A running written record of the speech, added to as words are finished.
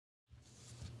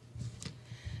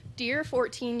Dear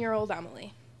 14-year-old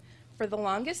Emily, for the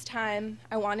longest time,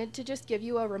 I wanted to just give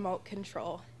you a remote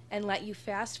control and let you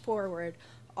fast forward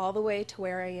all the way to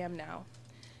where I am now.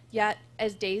 Yet,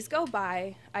 as days go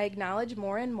by, I acknowledge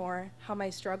more and more how my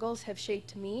struggles have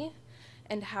shaped me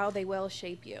and how they will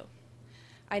shape you.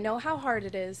 I know how hard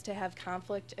it is to have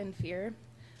conflict and fear,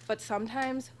 but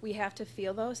sometimes we have to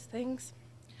feel those things.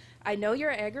 I know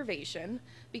your aggravation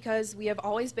because we have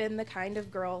always been the kind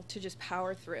of girl to just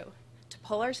power through, to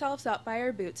pull ourselves up by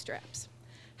our bootstraps.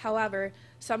 However,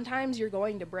 sometimes you're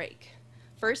going to break.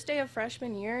 First day of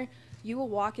freshman year, you will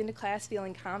walk into class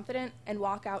feeling confident and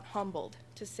walk out humbled,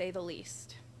 to say the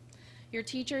least. Your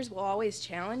teachers will always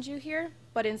challenge you here,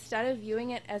 but instead of viewing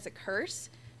it as a curse,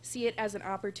 see it as an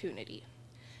opportunity.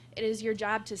 It is your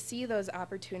job to see those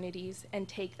opportunities and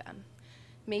take them.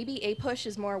 Maybe APUSH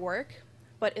is more work,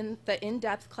 but the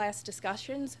in-depth class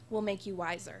discussions will make you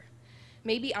wiser.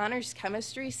 Maybe honors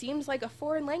chemistry seems like a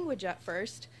foreign language at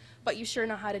first, but you sure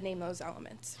know how to name those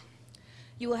elements.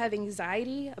 You will have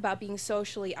anxiety about being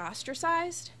socially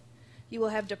ostracized. You will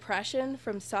have depression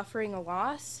from suffering a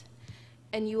loss.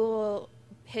 And you will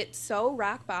hit so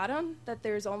rock bottom that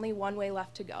there's only one way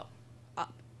left to go,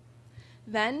 up.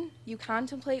 Then you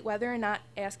contemplate whether or not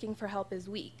asking for help is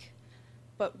weak.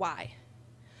 But why?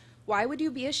 Why would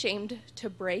you be ashamed to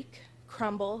break,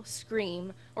 crumble,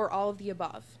 scream, or all of the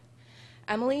above?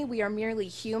 Emily, we are merely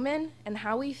human, and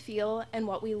how we feel and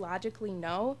what we logically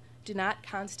know do not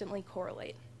constantly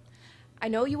correlate. I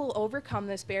know you will overcome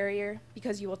this barrier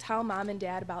because you will tell mom and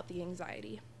dad about the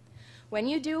anxiety. When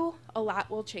you do, a lot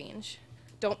will change.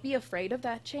 Don't be afraid of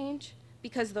that change,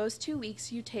 because those 2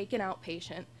 weeks you take an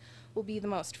outpatient will be the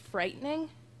most frightening,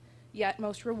 yet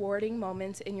most rewarding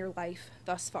moments in your life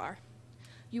thus far.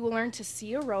 You will learn to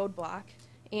see a roadblock,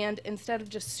 and instead of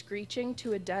just screeching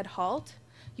to a dead halt,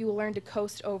 you will learn to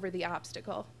coast over the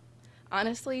obstacle.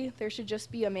 Honestly, there should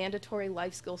just be a mandatory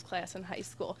life skills class in high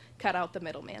school. Cut out the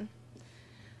middleman.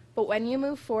 But when you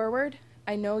move forward,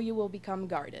 I know you will become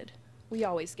guarded. We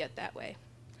always get that way.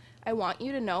 I want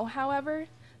you to know, however,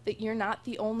 that you're not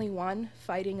the only one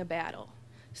fighting a battle.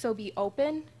 So be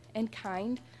open and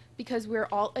kind, because we're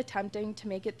all attempting to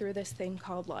make it through this thing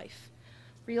called life.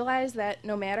 Realize that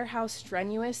no matter how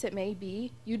strenuous it may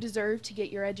be, you deserve to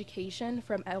get your education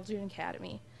from Elgin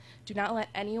Academy. Do not let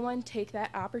anyone take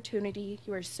that opportunity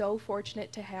you are so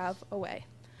fortunate to have away.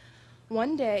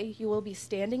 One day, you will be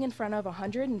standing in front of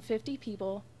 150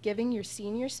 people, giving your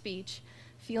senior speech,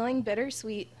 feeling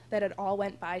bittersweet that it all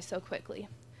went by so quickly.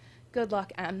 Good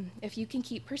luck, Em. If you can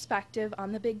keep perspective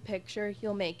on the big picture,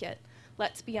 you'll make it.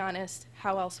 Let's be honest,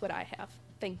 how else would I have?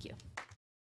 Thank you.